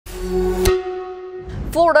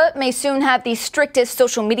Florida may soon have the strictest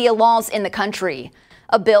social media laws in the country.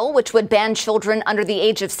 A bill which would ban children under the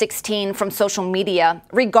age of 16 from social media,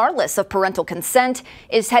 regardless of parental consent,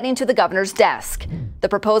 is heading to the governor's desk. The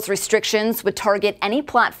proposed restrictions would target any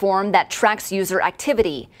platform that tracks user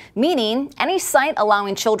activity, meaning any site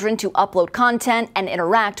allowing children to upload content and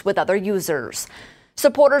interact with other users.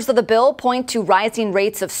 Supporters of the bill point to rising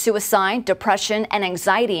rates of suicide, depression, and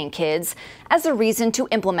anxiety in kids as a reason to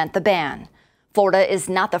implement the ban. Florida is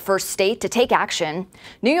not the first state to take action.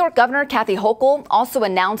 New York Governor Kathy Hochul also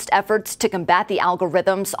announced efforts to combat the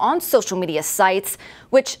algorithms on social media sites,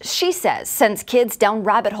 which she says sends kids down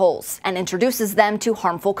rabbit holes and introduces them to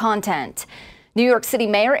harmful content. New York City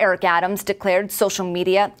Mayor Eric Adams declared social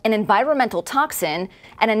media an environmental toxin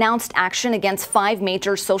and announced action against 5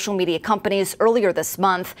 major social media companies earlier this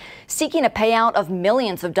month, seeking a payout of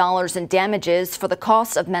millions of dollars in damages for the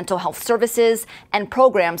cost of mental health services and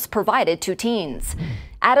programs provided to teens.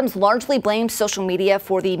 Adams largely blames social media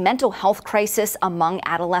for the mental health crisis among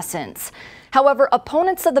adolescents. However,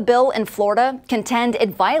 opponents of the bill in Florida contend it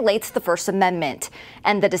violates the First Amendment,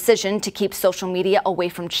 and the decision to keep social media away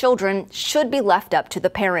from children should be left up to the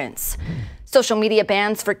parents. Social media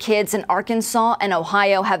bans for kids in Arkansas and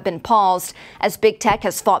Ohio have been paused as big tech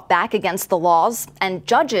has fought back against the laws, and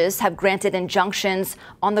judges have granted injunctions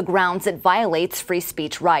on the grounds it violates free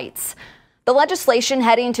speech rights. The legislation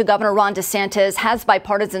heading to Governor Ron DeSantis has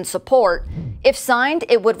bipartisan support. If signed,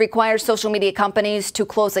 it would require social media companies to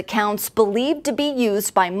close accounts believed to be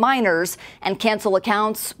used by minors and cancel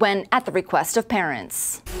accounts when at the request of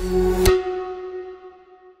parents.